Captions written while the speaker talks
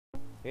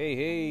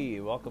Hey,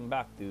 welcome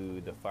back to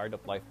the Fired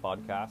Up Life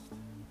podcast.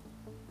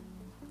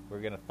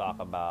 We're going to talk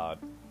about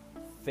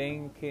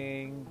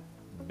thinking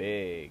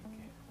big.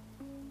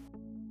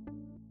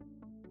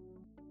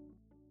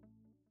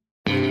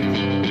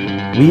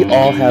 We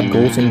all have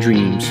goals and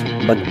dreams,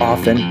 but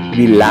often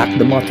we lack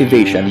the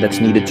motivation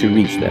that's needed to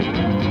reach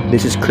them.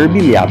 This is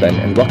Kirby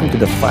Liaban, and welcome to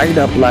the Fired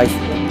Up Life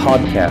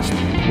podcast,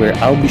 where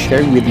I'll be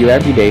sharing with you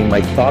every day my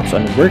thoughts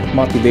on work,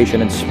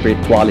 motivation, and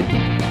spirituality.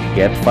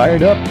 Get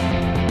fired up!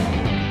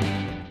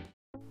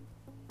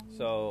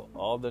 So,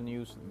 all the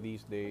news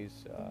these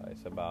days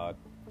is about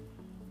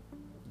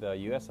the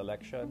US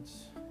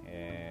elections,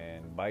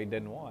 and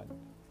Biden won.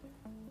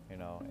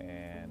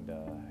 And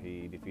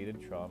he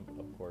defeated Trump.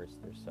 Of course,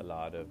 there's a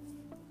lot of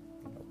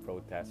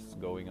protests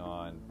going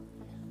on,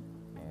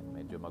 and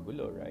medyo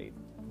magulo, right?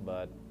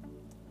 But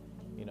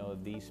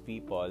these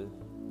people,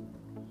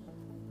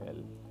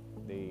 well,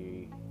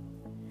 they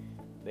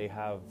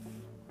have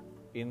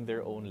in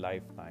their own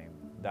lifetime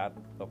that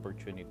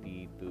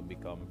opportunity to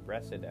become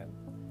president.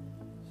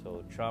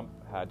 So Trump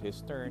had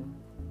his turn,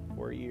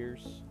 4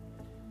 years,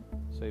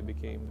 so he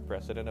became the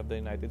president of the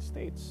United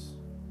States,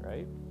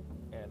 right?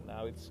 And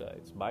now it's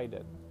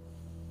Biden,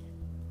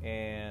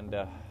 and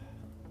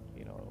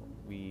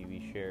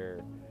we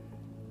share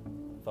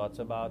thoughts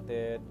about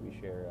it. We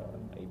share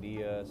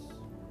ideas,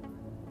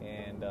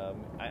 and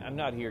I'm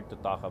not here to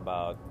talk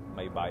about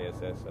my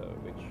biases,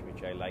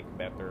 which I like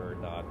better or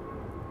not,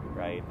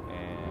 right?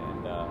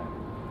 And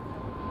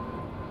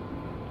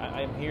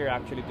I'm here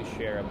actually to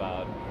share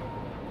about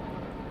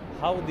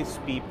how these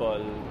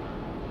people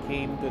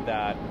came to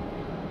that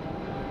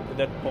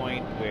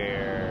point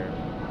where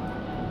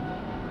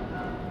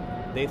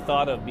they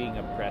thought of being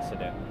a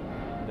president,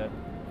 that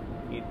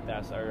it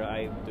has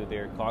arrived to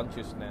their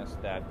consciousness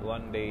that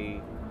one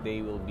day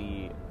they will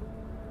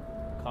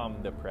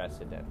become the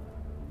president.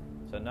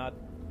 So not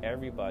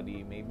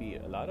everybody, maybe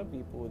a lot of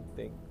people would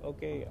think,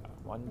 okay,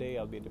 one day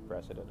I'll be the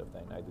president of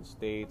the United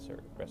States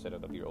or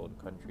president of your own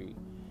country.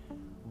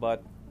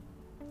 But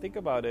think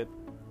about it,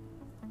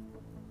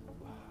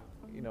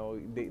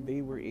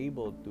 they were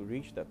able to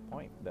reach that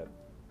point that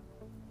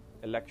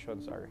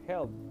elections are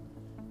held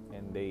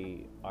and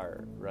they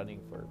are running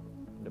for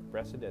the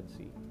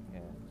presidency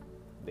and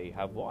they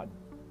have won,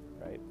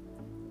 right?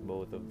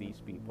 Both of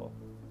these people.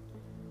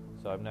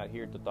 So I'm not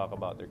here to talk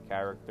about their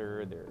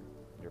character,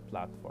 their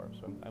platform.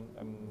 So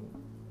I'm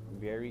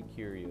very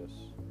curious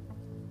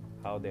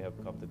how they have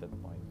come to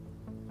that point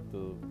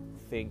to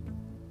think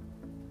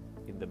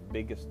in the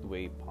biggest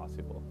way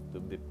possible to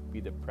be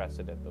the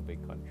president of a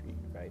country,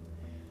 right?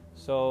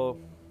 So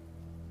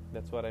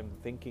that's what I'm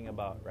thinking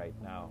about right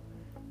now,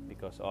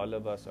 because all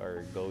of us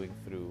are going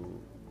through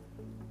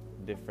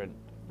different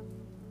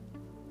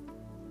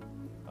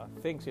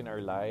things in our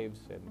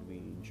lives, and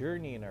we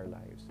journey in our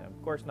lives. And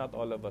of course, not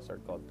all of us are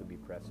called to be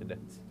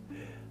presidents.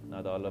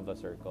 Not all of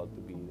us are called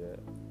to be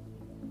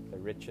the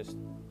richest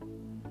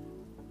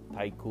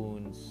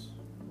tycoons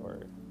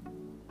or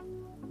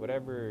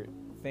whatever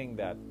thing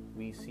that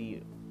we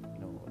see,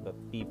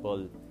 that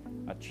people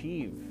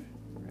achieve,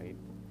 right?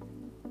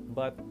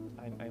 But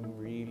I'm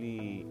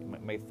really,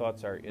 my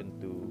thoughts are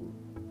into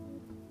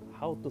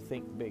how to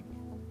think big,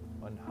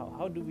 on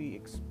how do we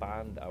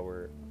expand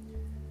our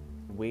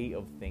way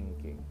of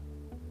thinking.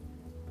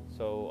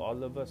 So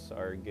all of us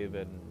are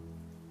given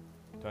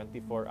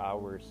 24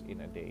 hours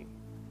in a day,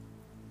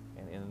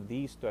 and in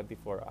these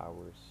 24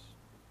 hours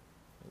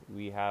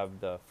we have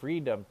the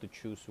freedom to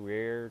choose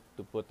where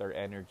to put our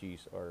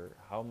energies or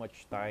how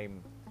much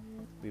time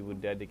we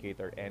would dedicate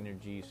our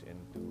energies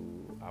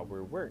into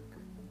our work.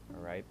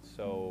 All right,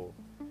 so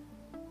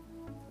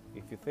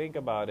if you think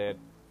about it,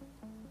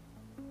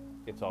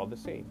 it's all the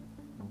same,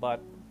 but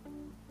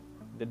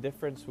the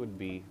difference would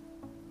be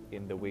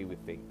in the way we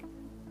think.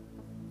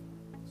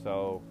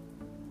 So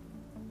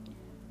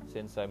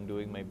since I'm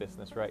doing my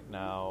business right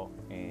now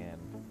and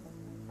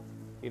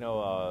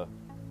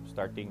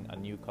starting a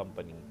new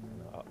company,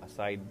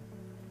 aside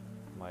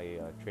my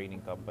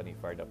training company,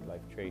 Fired Up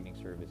Life Training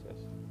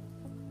Services,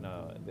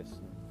 this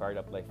Fired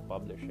Up Life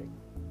Publishing,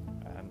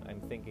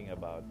 I'm thinking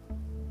about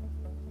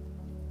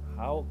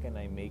how can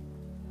I make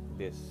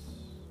this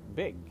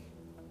big.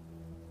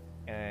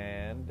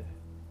 And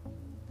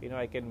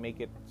I can make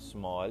it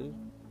small,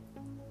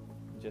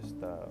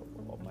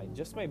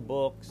 just my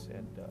books,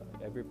 and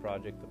every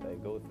project that I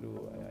go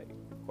through, I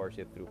course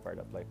it through Fired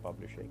Up Life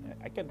Publishing.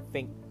 I can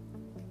think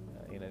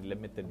in a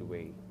limited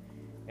way,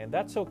 and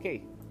that's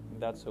okay.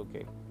 That's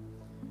okay.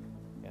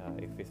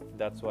 If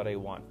that's what I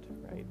want,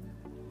 right?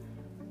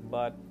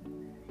 But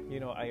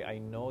I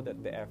know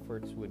that the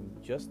efforts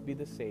would just be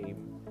the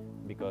same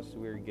because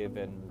we're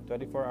given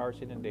 24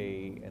 hours in a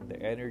day, and the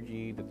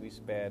energy that we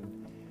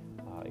spend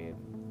in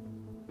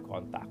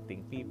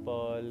contacting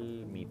people,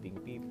 meeting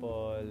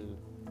people,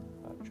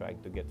 trying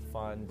to get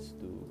funds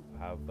to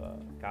have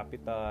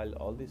capital,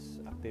 all these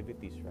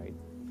activities, right?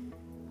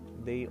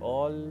 They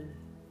all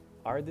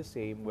are the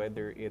same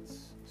whether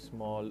it's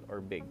small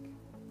or big.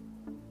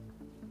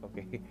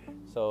 Okay,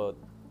 so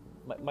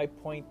my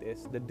point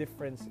is the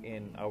difference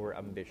in our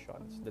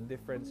ambitions, the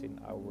difference in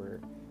our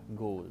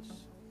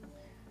goals.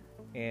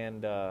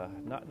 And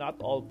not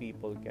all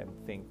people can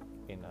think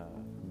in a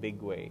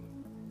big way,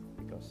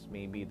 because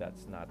maybe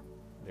that's not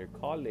their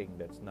calling,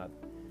 that's not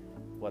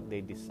what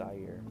they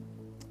desire.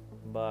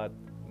 But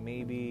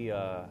maybe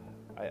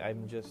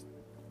I'm just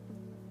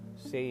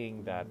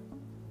saying that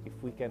if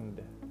we can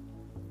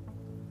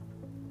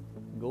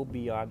go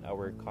beyond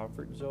our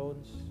comfort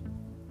zones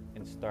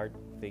and start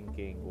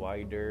thinking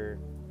wider,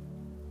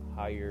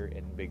 higher,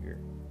 and bigger.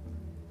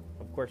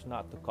 Of course,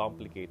 not to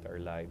complicate our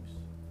lives,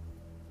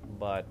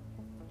 but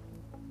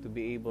to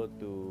be able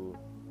to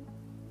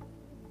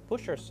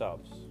push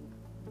ourselves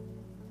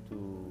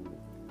to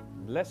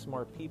bless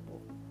more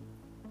people,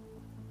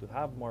 to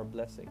have more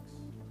blessings,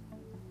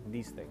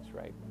 these things,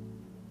 right?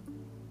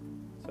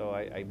 So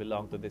I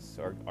belong to this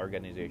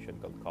organization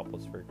called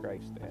Couples for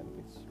Christ, and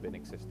it's been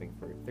existing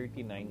for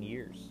 39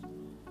 years.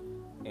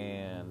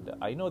 And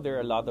I know there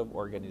are a lot of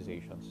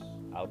organizations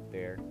out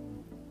there,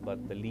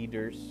 but the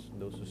leaders,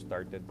 those who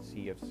started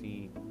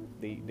CFC,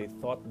 they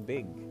thought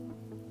big.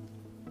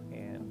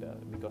 And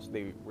because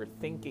they were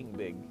thinking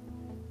big,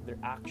 their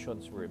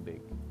actions were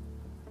big.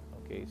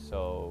 Okay,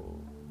 so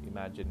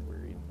imagine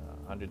we're in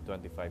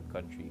 125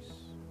 countries.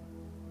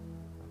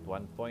 At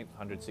one point,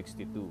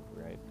 162,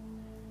 right?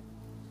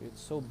 It's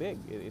so big.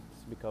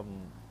 It's become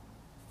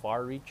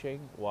far-reaching,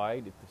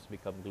 wide. It has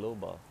become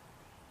global.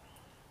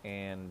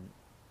 And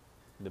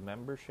the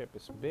membership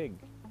is big.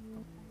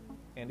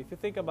 And if you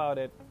think about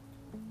it,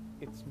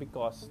 it's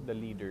because the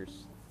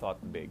leaders thought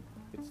big.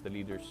 It's the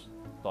leaders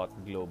thought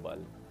global,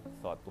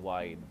 thought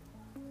wide,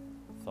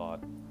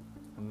 thought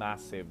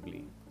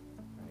massively,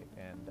 right?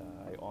 And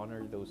I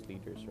honor those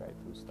leaders, right,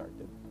 who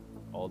started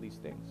all these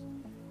things.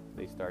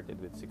 They started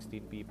with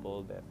 16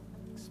 people, then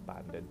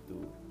expanded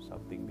to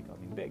something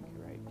becoming big,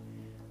 right?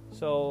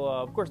 So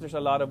of course there's a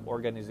lot of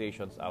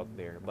organizations out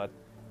there, but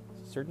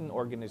certain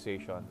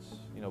organizations,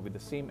 with the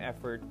same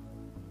effort,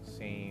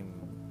 same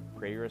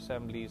prayer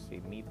assemblies,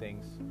 same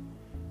meetings,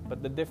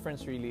 but the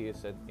difference really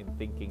is in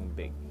thinking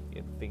big,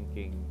 in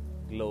thinking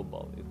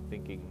global, in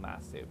thinking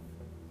massive.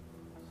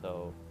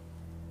 So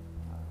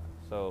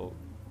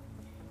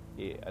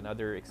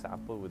another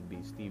example would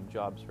be Steve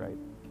Jobs, right?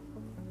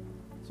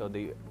 So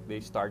they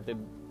started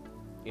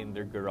in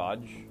their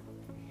garage,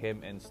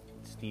 him and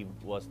Steve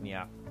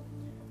Wozniak.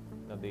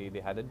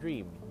 They had a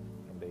dream,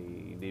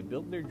 and they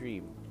built their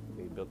dream.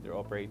 They built their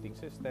operating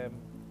system.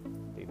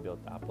 They built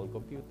Apple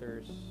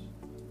computers,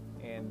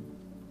 and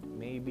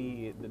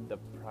maybe the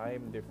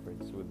prime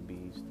difference would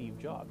be Steve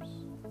Jobs.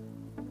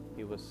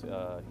 He was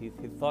he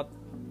thought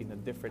in a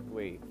different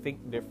way.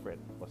 Think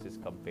different was his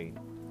campaign,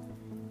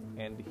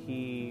 and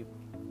he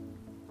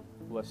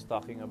was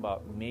talking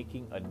about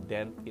making a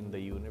dent in the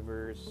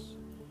universe.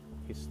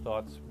 His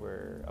thoughts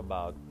were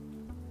about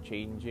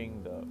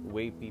changing the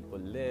way people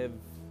live,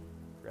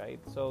 right?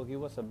 So he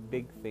was a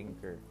big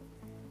thinker,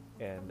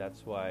 and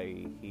that's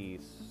why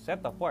he's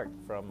set apart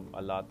from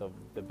a lot of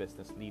the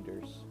business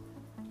leaders,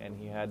 and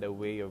he had a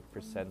way of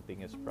presenting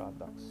his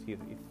products.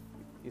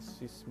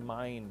 His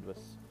mind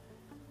was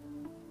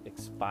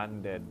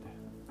expanded,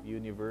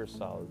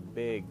 universal,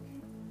 big,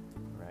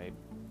 right?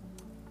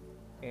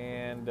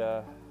 And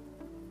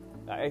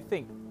I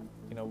think,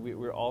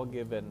 we're all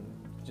given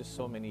just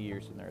so many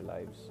years in our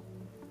lives.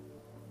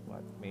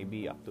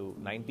 Maybe up to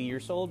 90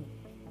 years old?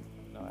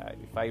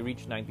 If I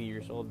reach 90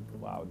 years old,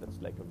 wow, that's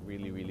like a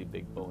really, really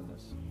big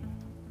bonus.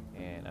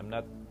 And I'm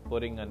not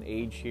putting an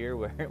age here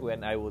where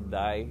when I will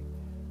die,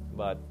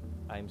 but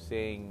I'm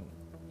saying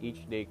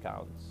each day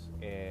counts,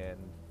 and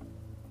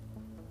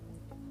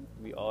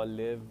we all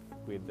live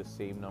with the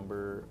same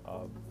number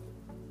of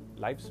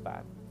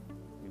lifespan.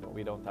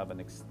 We don't have an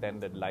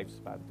extended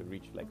lifespan to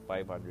reach like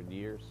 500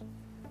 years.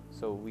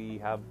 So we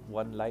have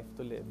one life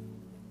to live,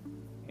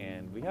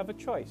 and we have a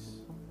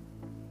choice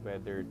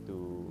whether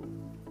to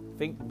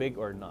think big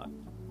or not.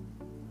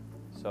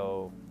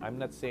 So I'm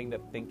not saying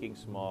that thinking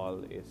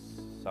small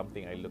is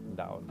something I look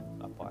down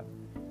upon.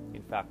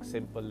 In fact,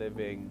 simple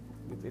living,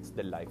 it's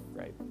the life,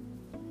 right?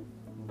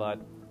 But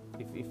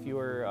if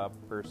you're a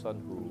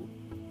person who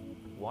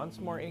wants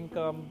more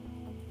income,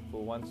 who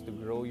wants to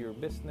grow your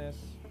business,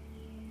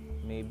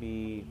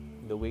 maybe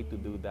the way to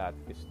do that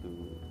is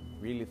to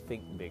really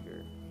think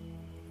bigger.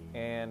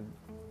 And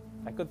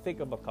I could think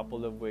of a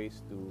couple of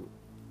ways to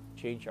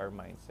change our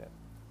mindset.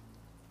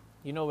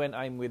 When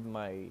I'm with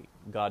my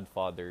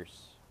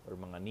godfathers or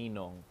mga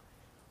ninong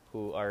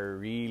who are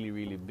really,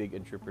 really big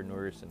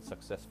entrepreneurs and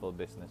successful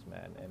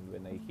businessmen, and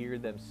when I hear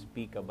them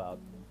speak about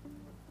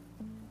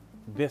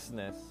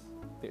business,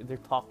 they're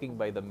talking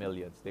by the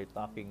millions. They're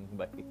talking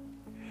by,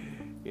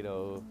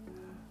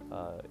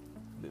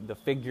 the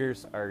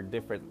figures are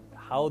different.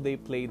 How they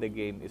play the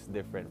game is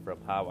different from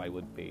how I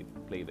would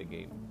play the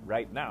game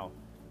right now.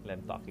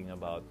 I'm talking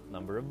about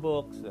number of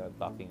books,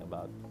 talking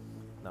about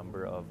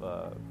number of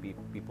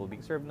people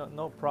being served.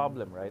 No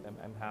problem, right?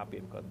 I'm happy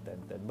and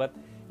contented. But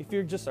if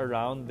you're just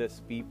around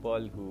these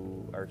people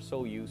who are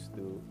so used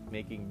to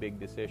making big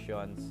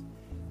decisions,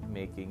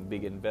 making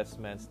big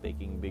investments,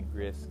 taking big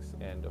risks,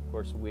 and of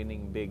course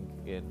winning big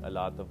in a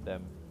lot of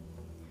them,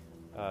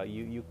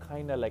 you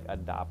kind of like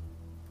adapt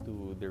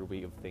to their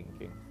way of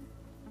thinking.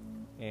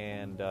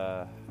 And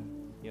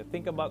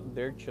think about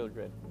their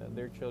children.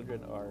 Their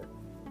children are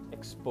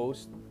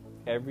exposed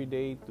every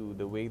day to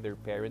the way their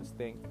parents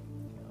think.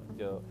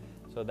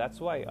 So that's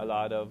why a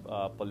lot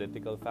of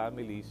political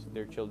families,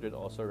 their children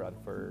also run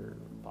for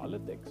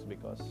politics,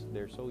 because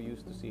they're so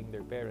used to seeing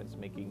their parents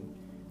making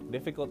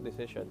difficult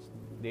decisions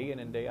day in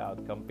and day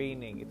out,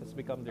 campaigning. It has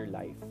become their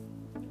life,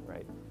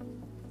 right?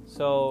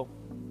 So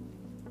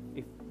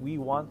if we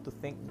want to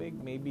think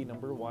big, maybe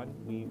number one,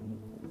 we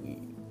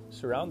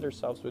surround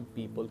ourselves with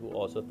people who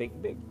also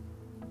think big.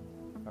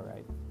 All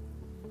right.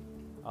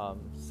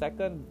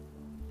 Second,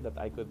 that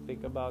I could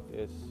think about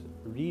is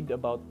read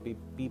about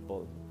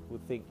people who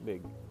think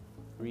big.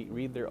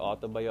 Read their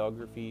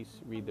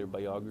autobiographies, read their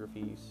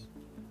biographies.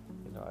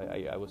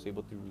 I was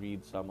able to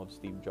read some of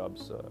Steve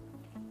Jobs'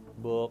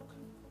 book,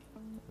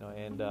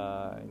 and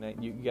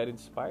you get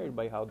inspired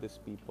by how these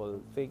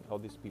people think, how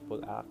these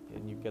people act,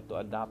 and you get to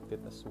adapt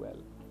it as well.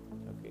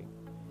 Okay,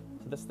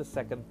 so that's the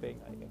second thing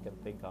I can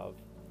think of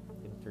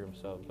in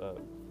terms of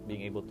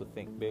being able to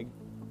think big.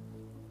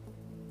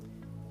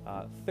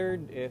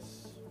 Third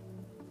is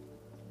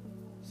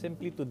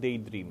simply to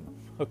daydream.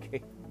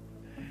 Okay,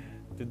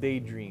 to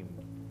daydream.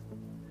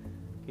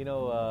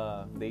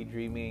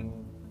 Daydreaming,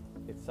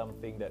 it's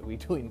something that we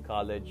do in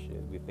college,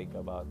 and we think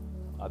about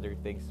other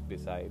things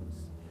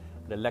besides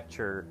the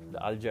lecture,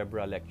 the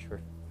algebra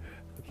lecture.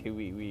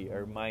 Okay,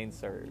 our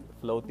minds are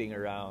floating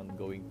around,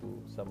 going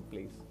to some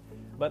place.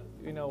 But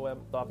what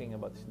I'm talking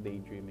about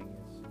daydreaming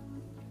is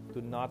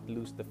to not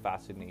lose the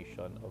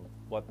fascination of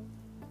what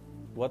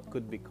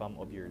could become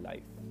of your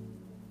life.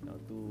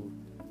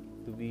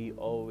 To be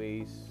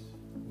always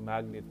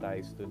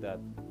magnetized to that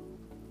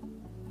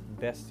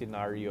best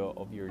scenario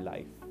of your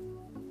life,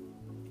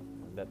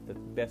 that the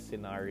best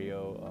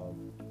scenario of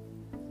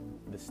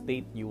the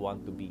state you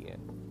want to be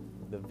in,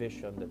 the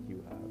vision that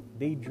you have.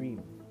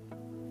 Daydream.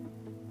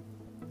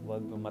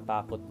 Wag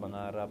matakot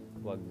mangarap,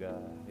 wag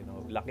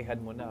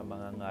lakihan mo na,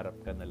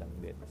 mangangarap ka na lang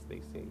din, as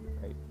they say,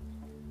 right?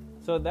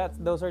 So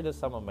those are just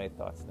some of my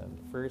thoughts then.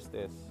 First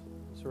is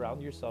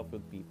surround yourself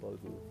with people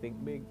who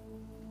think big.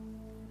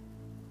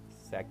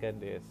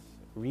 Second is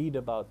read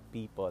about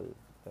people,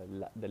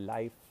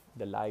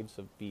 the lives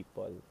of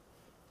people,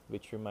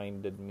 which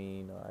reminded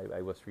me,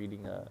 I was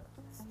reading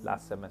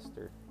last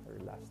semester or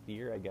last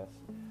year, I guess.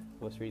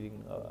 I was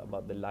reading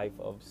about the life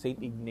of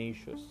Saint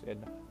Ignatius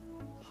and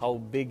how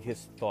big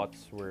his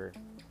thoughts were,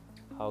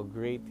 how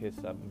great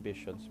his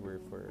ambitions were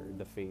for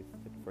the faith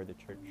and for the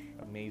church.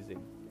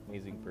 Amazing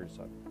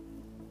person.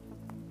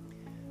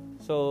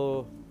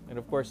 So, and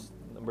of course,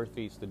 number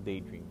 3 is to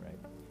daydream, right?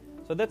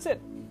 So that's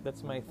it.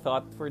 That's my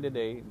thought for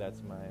today.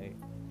 That's my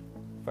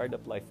Fired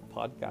Up Life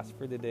podcast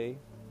for today.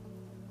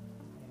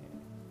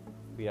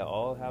 We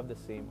all have the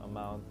same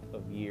amount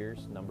of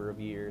years, number of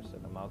years,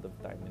 and amount of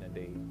time in a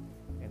day.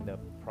 And the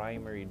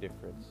primary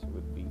difference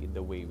would be in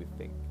the way we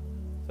think.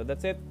 So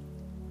that's it.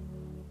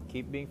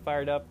 Keep being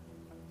fired up.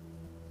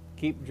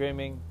 Keep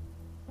dreaming.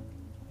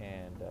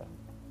 And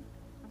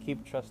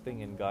keep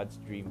trusting in God's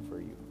dream for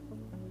you.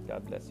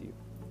 God bless you.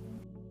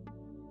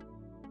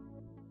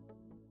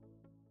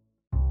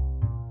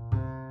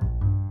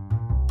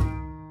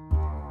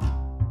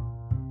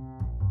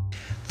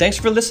 Thanks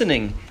for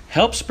listening.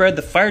 Help spread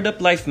the Fired Up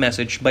Life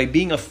message by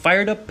being a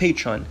Fired Up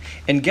patron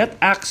and get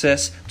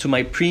access to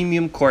my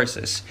premium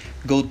courses.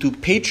 Go to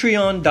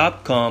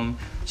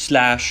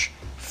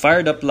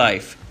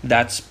patreon.com/fireduplife.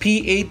 That's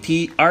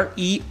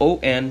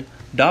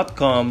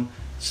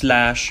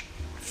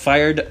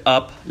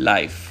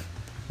patreon.com/fireduplife.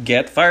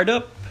 Get fired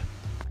up.